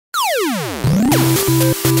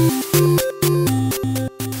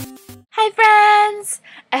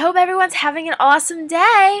everyone's having an awesome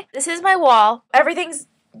day. This is my wall. Everything's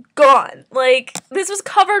gone. Like, this was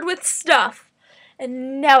covered with stuff.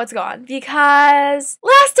 And now it's gone because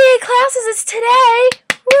last day of classes is today.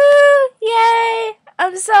 Woo! Yay!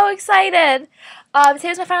 I'm so excited. Today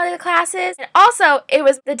was my final day of classes. And also, it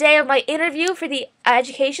was the day of my interview for the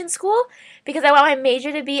education school because I want my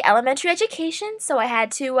major to be elementary education. So I had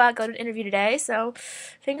to go to an interview today. So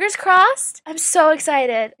fingers crossed. I'm so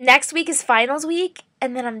excited. Next week is finals week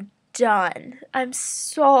and then I'm done. I'm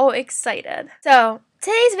so excited. So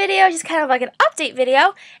today's video is just kind of like an update video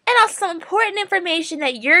and also some important information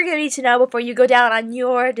that you're going to need to know before you go down on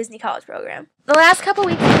your Disney College program. The last couple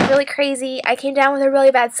weeks was really crazy. I came down with a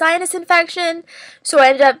really bad sinus infection, so I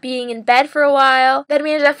ended up being in bed for a while. Then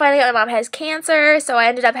we ended up finding out my mom has cancer, so I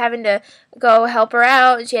ended up having to go help her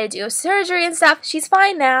out. She had to do surgery and stuff. She's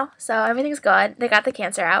fine now, so everything's good. They got the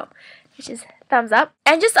cancer out, which is thumbs up.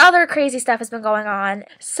 And just other crazy stuff has been going on.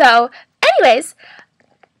 So, anyways,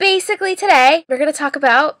 basically today, we're going to talk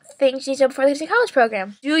about things you need to know before the Disney College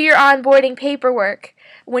program. Do your onboarding paperwork.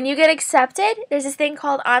 When you get accepted, there's this thing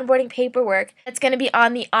called onboarding paperwork that's going to be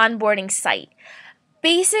on the onboarding site.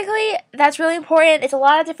 Basically, that's really important. It's a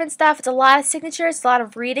lot of different stuff. It's a lot of signatures. It's a lot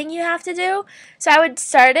of reading you have to do. So I would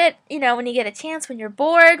start it, when you get a chance, when you're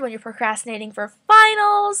bored, when you're procrastinating for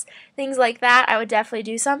finals, things like that. I would definitely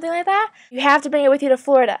do something like that. You have to bring it with you to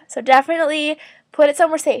Florida. So definitely put it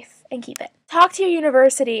somewhere safe and keep it. Talk to your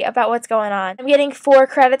university about what's going on. I'm getting 4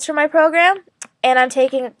 credits for my program, and I'm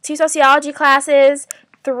taking 2 sociology classes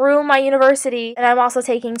through my university, and I'm also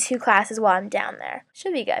taking 2 classes while I'm down there.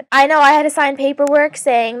 Should be good. I know I had to sign paperwork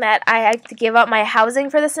saying that I had to give up my housing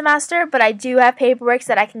for the semester, but I do have paperwork so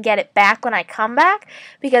that I can get it back when I come back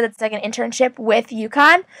because it's like an internship with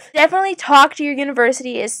UConn. Definitely talk to your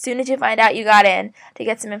university as soon as you find out you got in to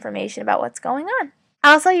get some information about what's going on.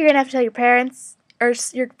 Also, you're going to have to tell your parents or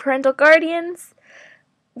your parental guardians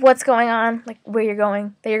what's going on, like where you're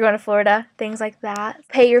going, that you're going to Florida, things like that.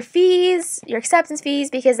 Pay your fees, your acceptance fees,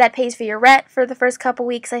 because that pays for your rent for the first couple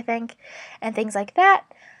weeks, I think, and things like that.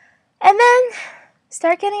 And then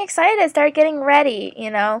start getting excited, start getting ready,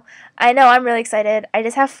 I know I'm really excited. I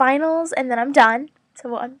just have finals, and then I'm done,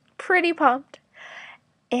 so I'm pretty pumped.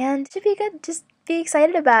 And it should be good, just be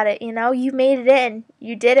excited about it, you made it in,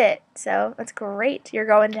 you did it, so that's great. You're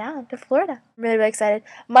going down to Florida. I'm really, really excited.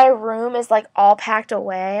 My room is like all packed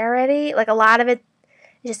away already, like a lot of it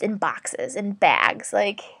is just in boxes and bags,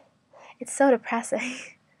 like it's so depressing.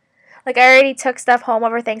 Like I already took stuff home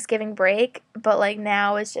over Thanksgiving break, but like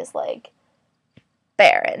now it's just like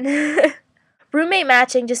barren. Roommate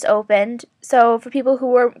matching just opened, so for people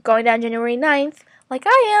who are going down January 9th, like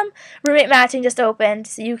I am, roommate matching just opened,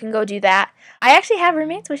 so you can go do that. I actually have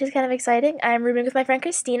roommates, which is kind of exciting. I'm rooming with my friend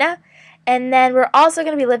Christina, and then we're also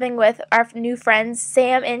going to be living with our new friends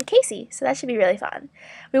Sam and Casey, so that should be really fun.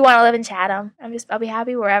 We want to live in Chatham. I'll be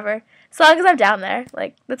happy wherever, as long as I'm down there.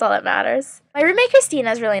 Like, that's all that matters. My roommate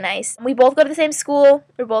Christina is really nice. We both go to the same school.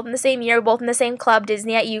 We're both in the same year. We're both in the same club,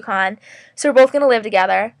 Disney at UConn, so we're both going to live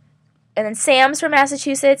together. And then Sam's from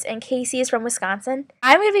Massachusetts, and Casey is from Wisconsin.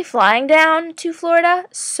 I'm going to be flying down to Florida,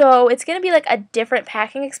 so it's going to be like a different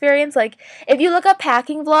packing experience. Like, if you look up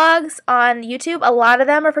packing vlogs on YouTube, a lot of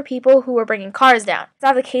them are for people who are bringing cars down. It's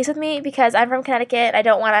not the case with me because I'm from Connecticut. I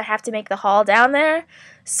don't want to have to make the haul down there.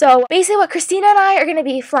 So basically what Christina and I are going to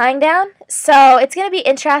be flying down. So it's going to be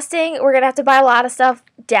interesting. We're going to have to buy a lot of stuff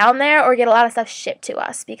down there or get a lot of stuff shipped to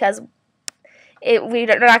us because we're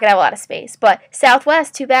not going to have a lot of space. But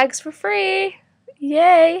Southwest, 2 bags for free.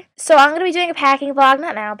 Yay. So I'm going to be doing a packing vlog,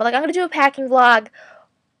 not now, but like I'm going to do a packing vlog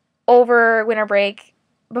over winter break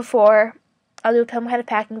before. I'll do some kind of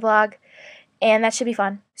packing vlog, and that should be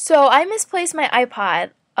fun. So I misplaced my iPod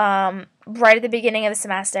right at the beginning of the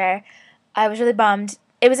semester. I was really bummed.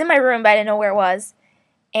 It was in my room, but I didn't know where it was.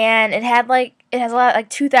 And it has a lot, like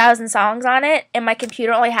 2,000 songs on it, and my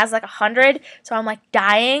computer only has like 100, so I'm like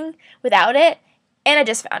dying without it. And I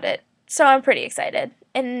just found it, so I'm pretty excited.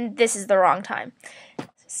 And this is the wrong time.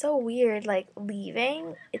 It's so weird, like,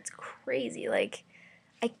 leaving. It's crazy. Like,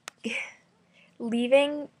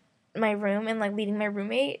 leaving my room and, like, leaving my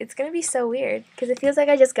roommate, it's going to be so weird. Because it feels like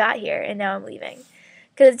I just got here, and now I'm leaving.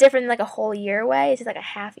 Because it's different than, like, a whole year away. It's just, like, a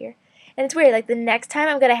half year. And it's weird. Like, the next time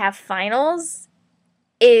I'm going to have finals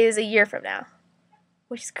is a year from now.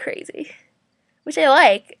 Which is crazy. Which I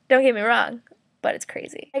like. Don't get me wrong. But it's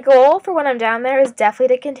crazy. My goal for when I'm down there is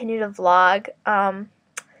definitely to continue to vlog.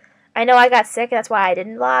 I know I got sick, and that's why I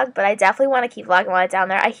didn't vlog, but I definitely want to keep vlogging while I'm down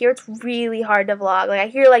there. I hear it's really hard to vlog. Like, I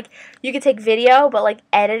hear, like, you could take video, but, like,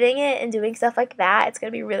 editing it and doing stuff like that, it's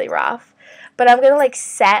going to be really rough. But I'm going to, like,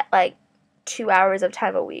 set, like, 2 hours of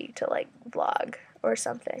time a week to, like, vlog or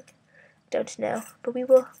something. don't know, but we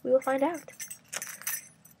will find out.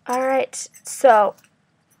 Alright, so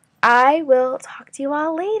I will talk to you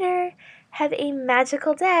all later. Have a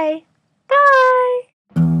magical day. Bye!